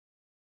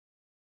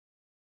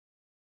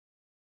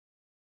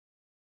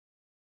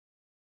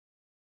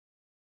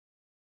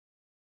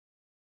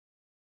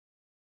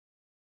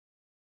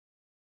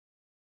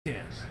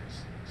in.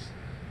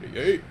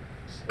 Hey.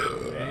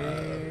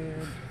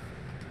 And...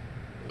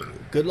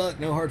 Good luck,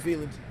 no hard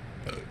feelings.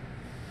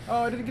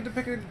 Oh, I didn't get to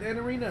pick an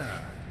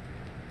arena.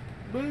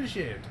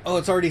 Bullshit. Oh,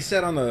 it's already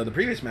set on the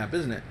previous map,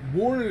 isn't it?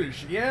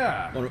 Warnish,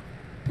 yeah. Oh, no.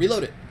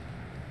 Reload it.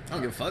 I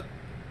don't give a fuck.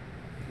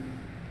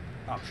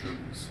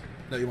 Options.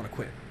 No, you want to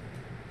quit.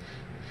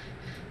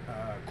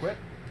 Quit?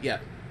 Yeah.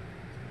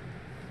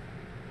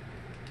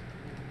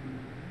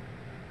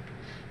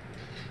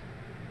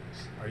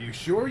 Are you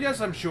sure?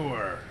 Yes, I'm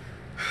sure.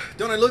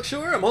 Don't I look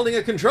sure? I'm holding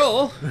a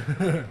control.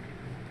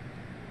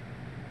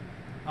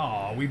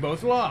 Aw, we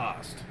both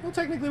lost. Well,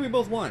 technically we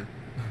both won.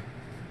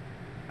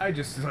 I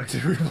just like to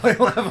replay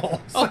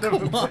levels. Oh,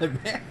 come on,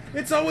 man.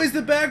 It's always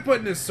the back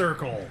button is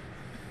circle.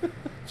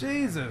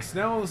 Jesus,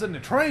 now all of a sudden a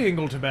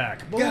triangle to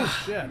back.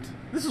 Bullshit.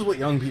 This is what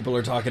young people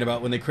are talking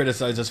about when they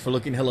criticize us for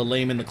looking hella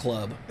lame in the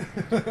club.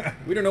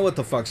 We don't know what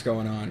the fuck's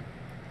going on.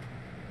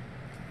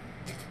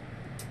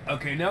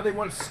 Okay, now they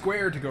want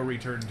square to go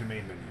return to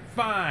main menu.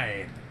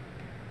 Fine.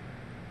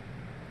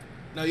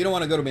 No, you don't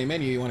want to go to main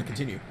menu, you want to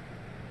continue.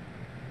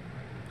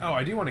 Oh,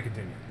 I do want to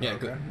continue. Yeah,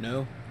 okay. good.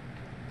 No.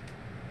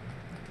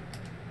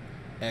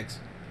 X.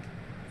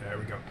 There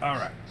we go. All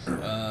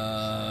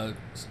right.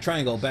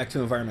 Triangle, back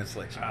to environment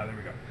selection. Ah, there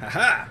we go.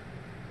 Haha!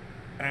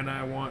 And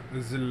I want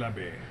the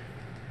lobby.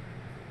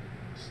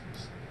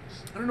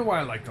 I don't know why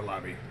I like the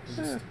lobby.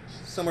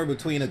 Somewhere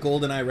between a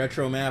GoldenEye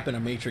retro map and a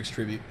Matrix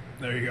tribute.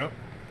 There you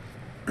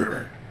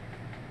go.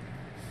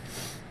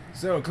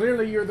 So,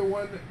 clearly you're the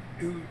one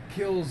who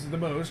kills the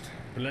most.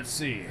 But let's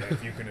see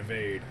if you can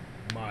evade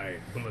my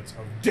bullets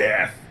of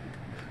death.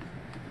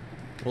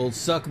 Well,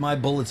 suck my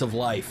bullets of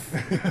life.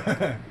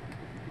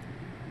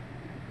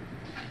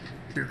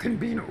 There can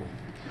be no.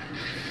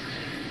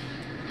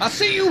 I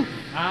see you!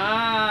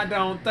 I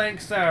don't think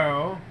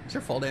so. Is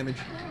there fall damage?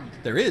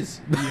 There is.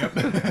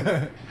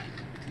 Yep.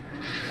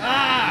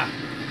 Ah!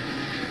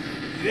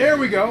 There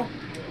we go.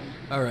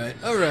 Alright,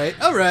 alright,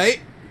 alright.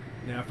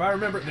 Now, if I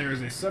remember, there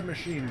is a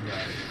submachine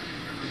gun.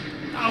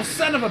 Oh,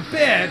 son of a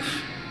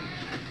bitch!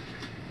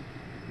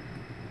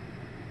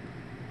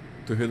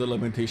 To hear the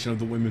lamentation of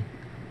the women.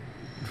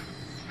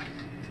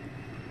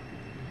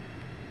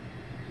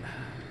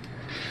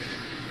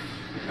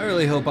 I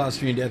really hope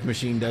Austrian Death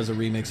Machine does a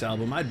remix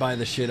album. I'd buy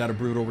the shit out of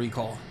Brutal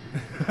Recall.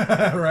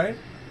 Right?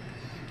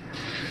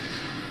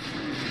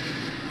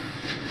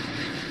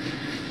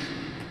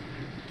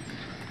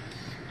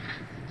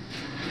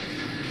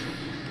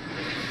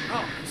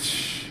 Oh,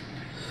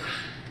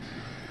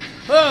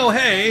 oh,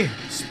 hey!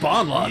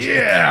 Spawn logic.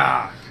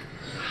 yeah!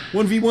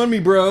 1v1 me,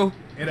 bro.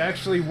 It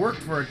actually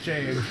worked for a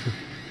change.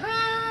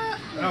 Ah!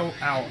 Oh,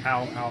 ow,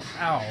 ow, ow,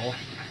 ow.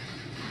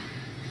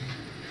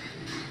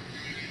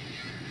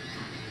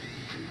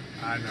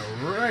 I know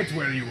right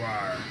where you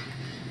are.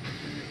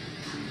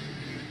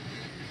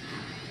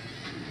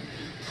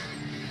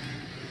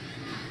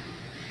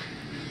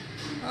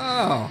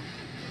 Oh.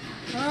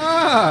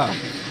 Ah.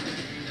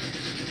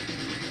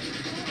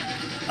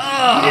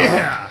 Oh!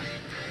 Yeah!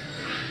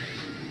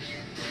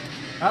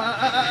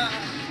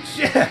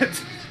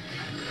 Shit!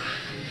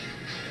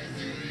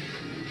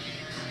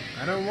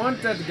 I don't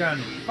want that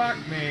gun. Fuck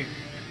me.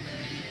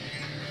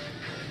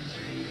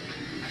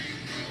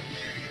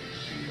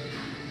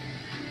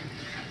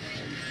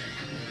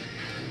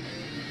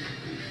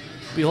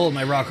 Behold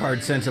my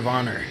rock-hard sense of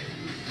honor.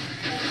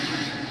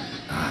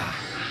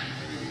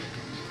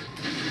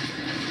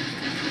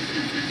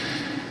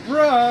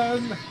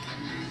 Run!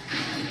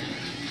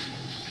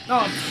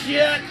 Oh,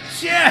 shit!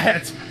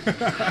 Shit!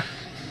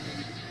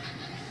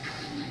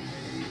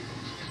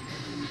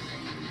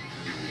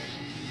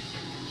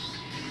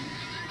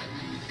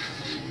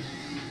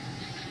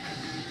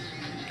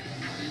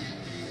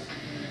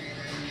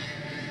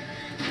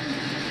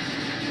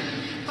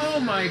 Oh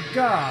my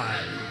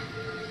god!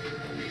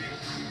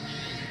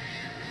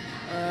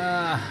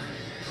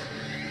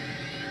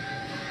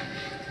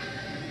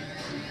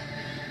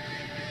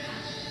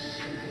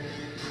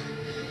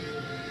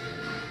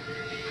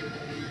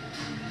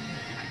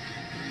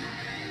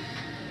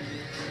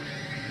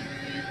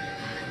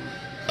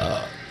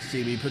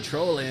 See me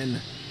patrolling.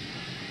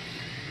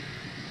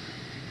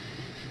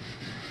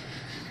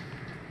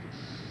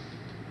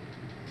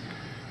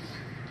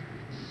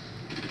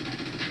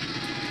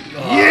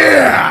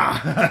 Yeah!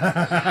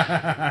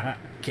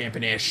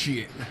 Camping ass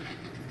shit.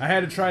 I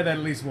had to try that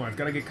at least once.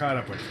 Gotta get caught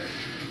up with it.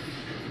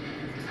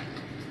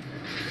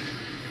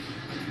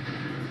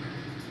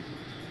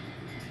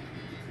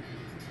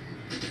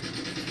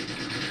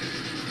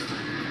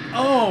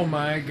 Oh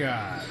my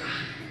god.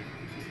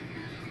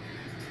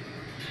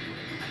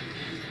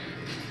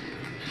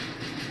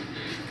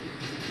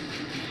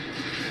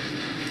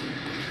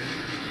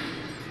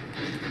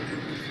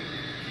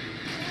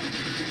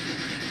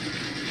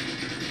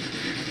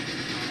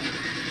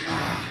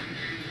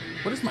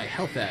 What is my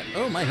health at?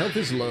 Oh, my health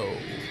is low.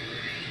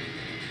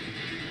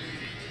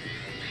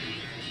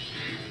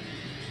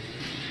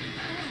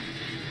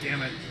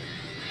 Damn it.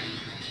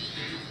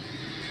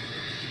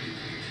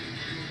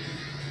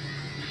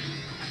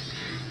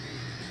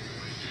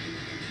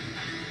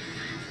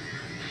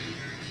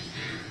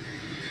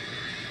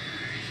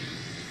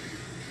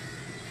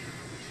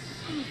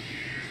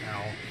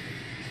 Ow.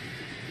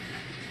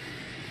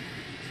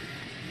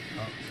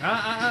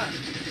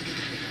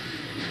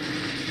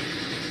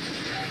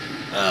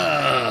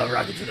 Oh.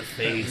 Rocket to the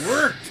face. It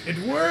worked! It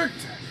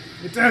worked!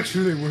 It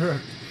actually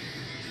worked.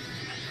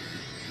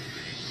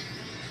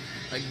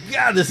 My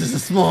God, this is a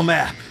small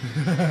map.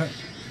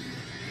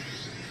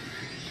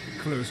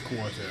 Close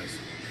quarters.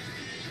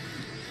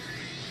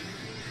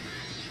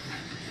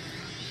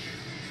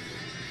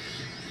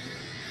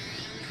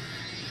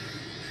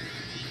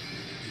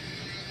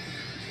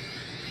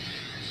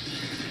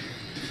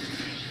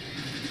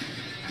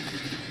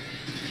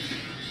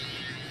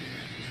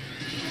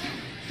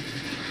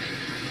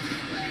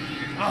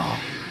 Oh.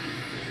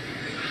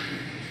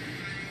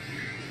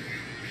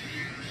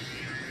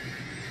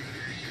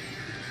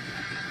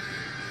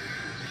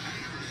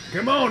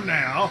 Come on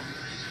now.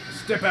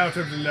 Step out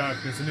of the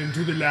darkness and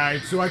into the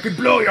light so I can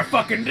blow your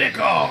fucking dick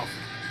off.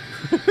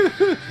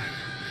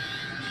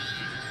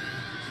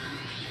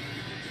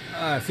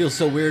 I feel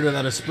so weird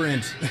without a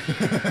sprint.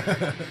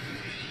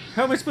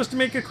 How am I supposed to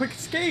make a quick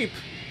escape?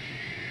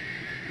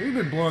 We've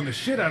been blowing the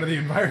shit out of the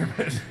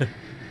environment.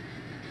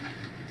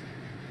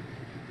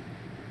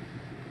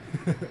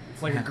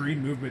 It's like a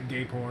green movement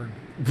gay porn.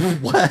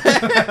 What?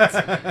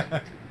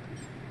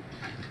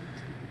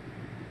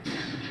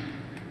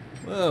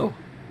 Whoa.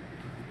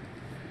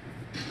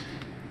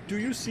 Do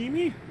you see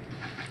me?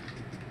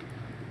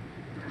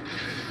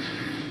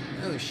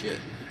 Oh shit.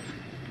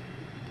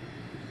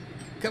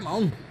 Come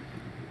on.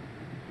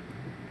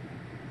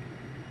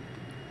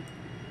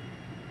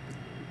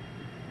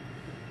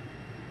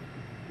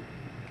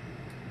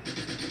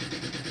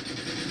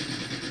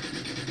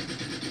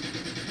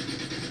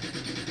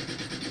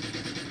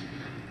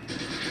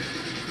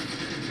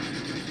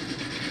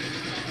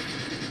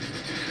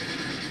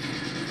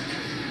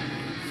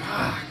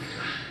 Fuck.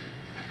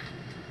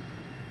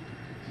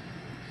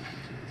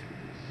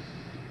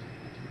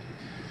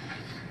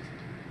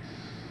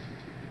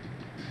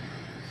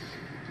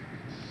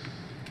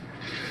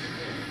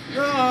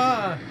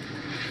 Ah!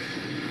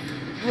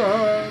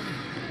 Run!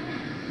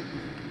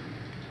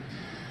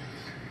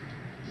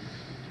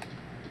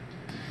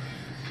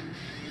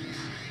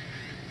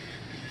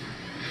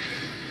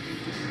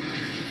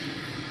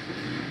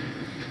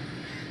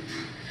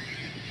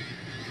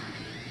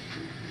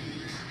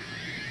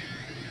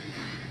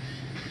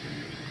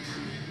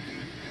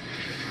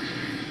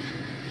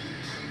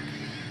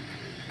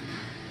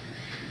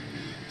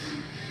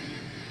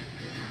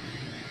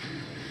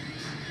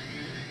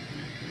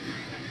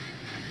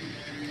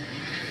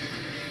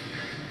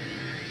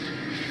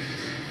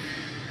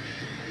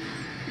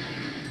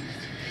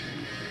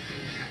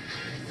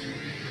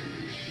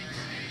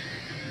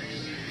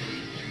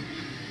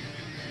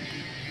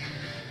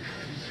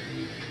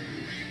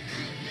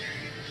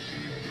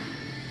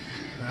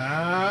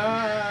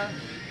 Ah!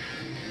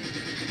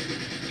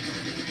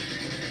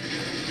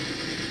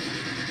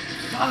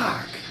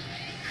 Fuck!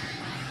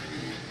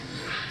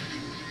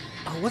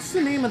 Oh, what's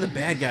the name of the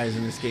bad guys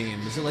in this game?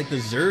 Is it like the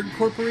Zerg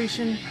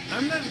Corporation?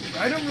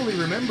 I don't really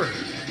remember.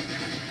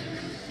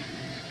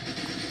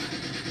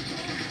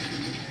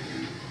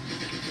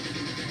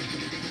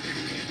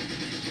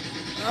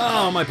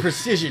 Oh, my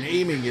precision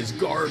aiming is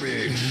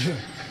garbage.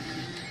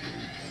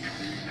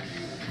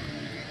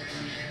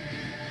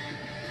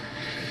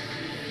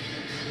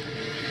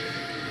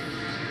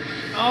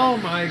 Oh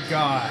my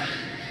god.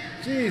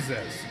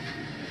 Jesus.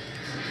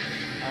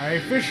 I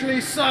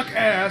officially suck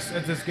ass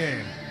at this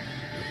game.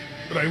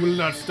 But I will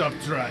not stop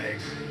trying.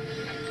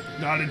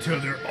 Not until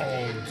they're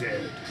all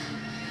dead.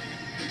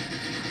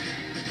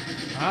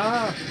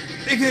 Ah.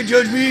 They can't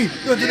judge me.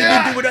 Not until they've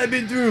been through what I've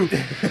been through.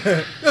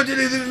 Not until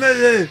they've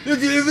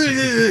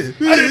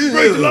I didn't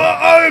break the law,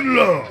 I am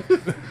law!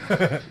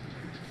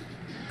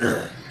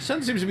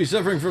 Son seems to be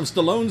suffering from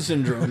Stallone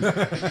syndrome.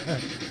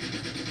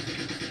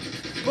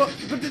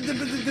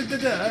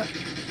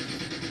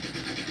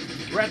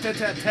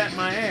 Rat-tat-tat-tat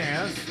my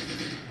ass.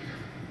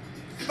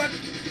 But,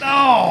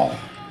 no!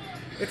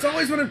 It's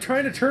always when I'm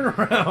trying to turn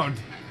around.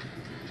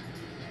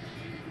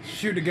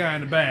 Shoot a guy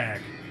in the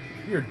back.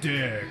 You're a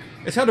dick.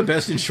 It's how to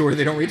best ensure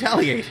they don't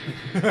retaliate.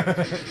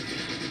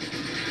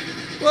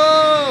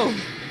 Whoa!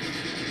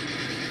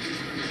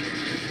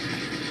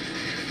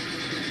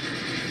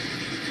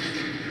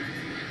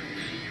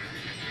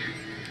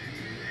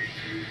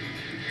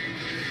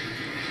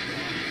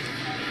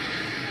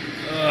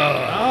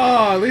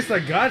 Oh, at least I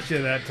got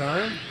you that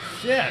time.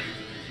 Shit.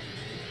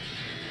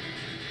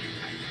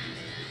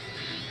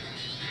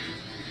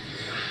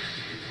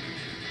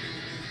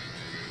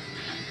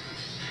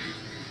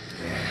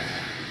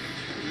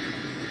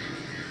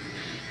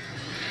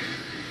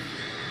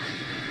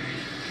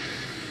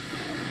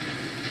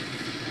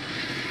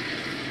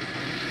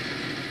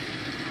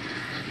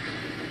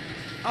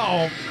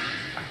 Oh.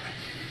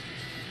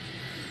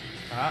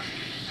 Ah.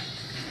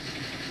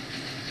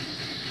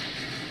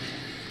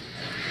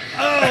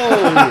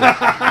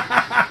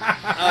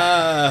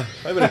 Oh!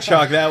 I'm gonna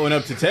chalk that one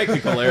up to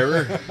technical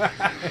error.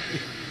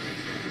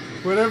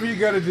 Whatever you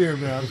gotta do,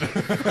 man.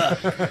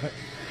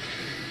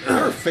 You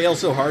ever fail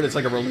so hard it's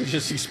like a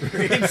religious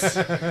experience?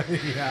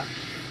 Yeah.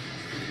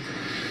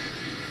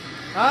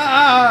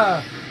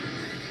 Ah!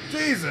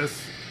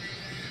 Jesus!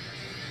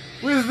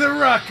 With the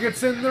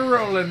rockets and the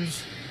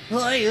rollins.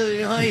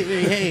 Eugenflyven.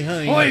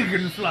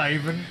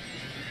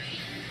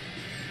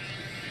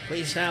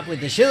 Please stop with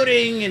the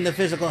shooting and the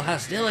physical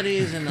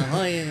hostilities and the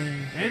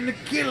And the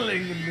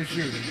killing and the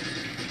shooting.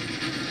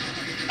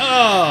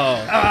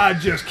 Oh! I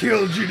just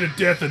killed you to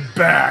death and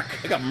back.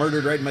 I got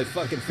murdered right in my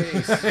fucking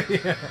face.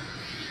 Yeah.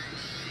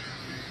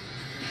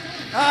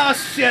 Oh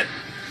shit!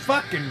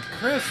 Fucking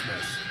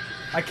Christmas.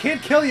 I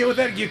can't kill you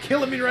without you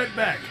killing me right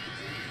back.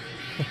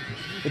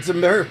 It's a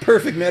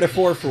perfect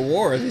metaphor for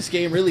war. This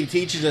game really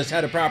teaches us how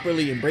to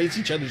properly embrace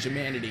each other's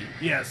humanity.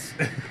 Yes.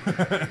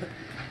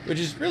 Which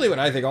is really what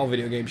I think all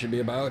video games should be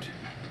about.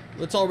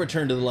 Let's all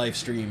return to the live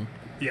stream.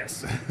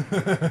 Yes.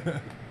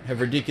 Have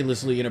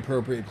ridiculously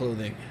inappropriate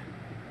clothing.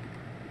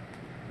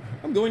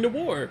 I'm going to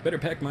war. Better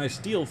pack my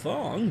steel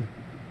thong.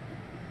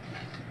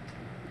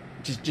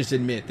 Just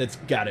admit, that's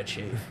gotta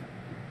chafe.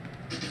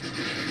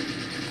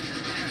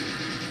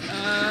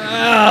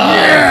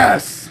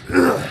 Yes!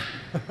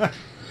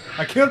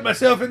 I killed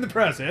myself in the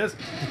process.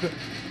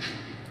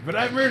 But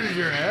I murdered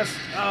your ass.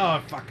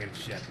 Oh, fucking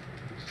shit.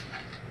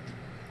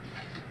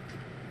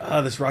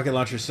 Oh, this rocket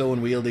launcher's so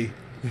unwieldy.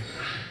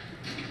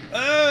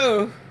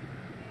 Oh!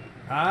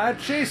 I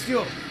chased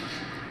you.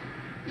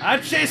 I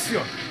chased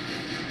you.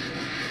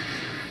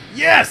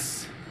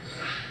 Yes!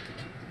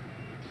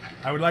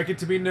 I would like it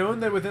to be known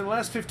that within the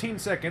last 15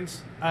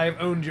 seconds, I have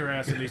owned your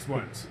ass at least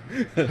once.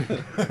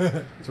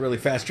 It's a really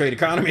fast trade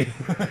economy.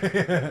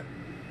 For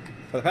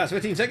the past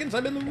 15 seconds,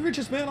 I've been the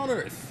richest man on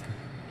Earth.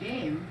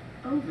 Game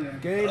over.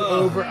 Game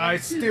over. I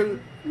Two still...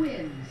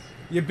 wins.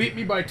 You beat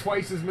me by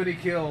twice as many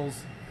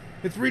kills.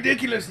 It's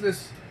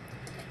ridiculousness.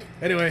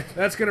 Anyway,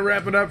 that's going to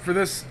wrap it up for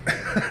this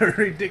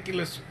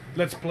ridiculous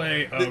Let's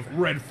Play of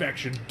Red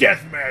Faction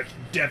DeathMatch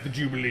Death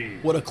Jubilee.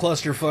 What a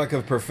clusterfuck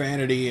of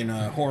profanity and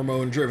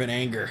hormone-driven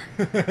anger.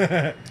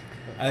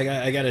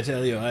 I gotta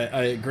tell you,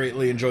 I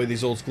greatly enjoy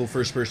these old-school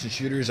first-person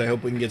shooters. I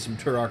hope we can get some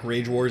Turok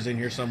Rage Wars in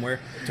here somewhere.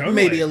 Totally.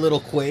 Maybe a little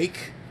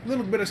Quake. A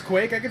little bit of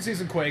Quake. I can see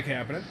some Quake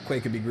happening.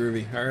 Quake could be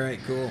groovy. All right,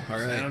 cool. All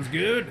right. Sounds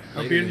good.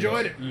 Hope you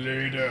enjoyed it.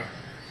 Later.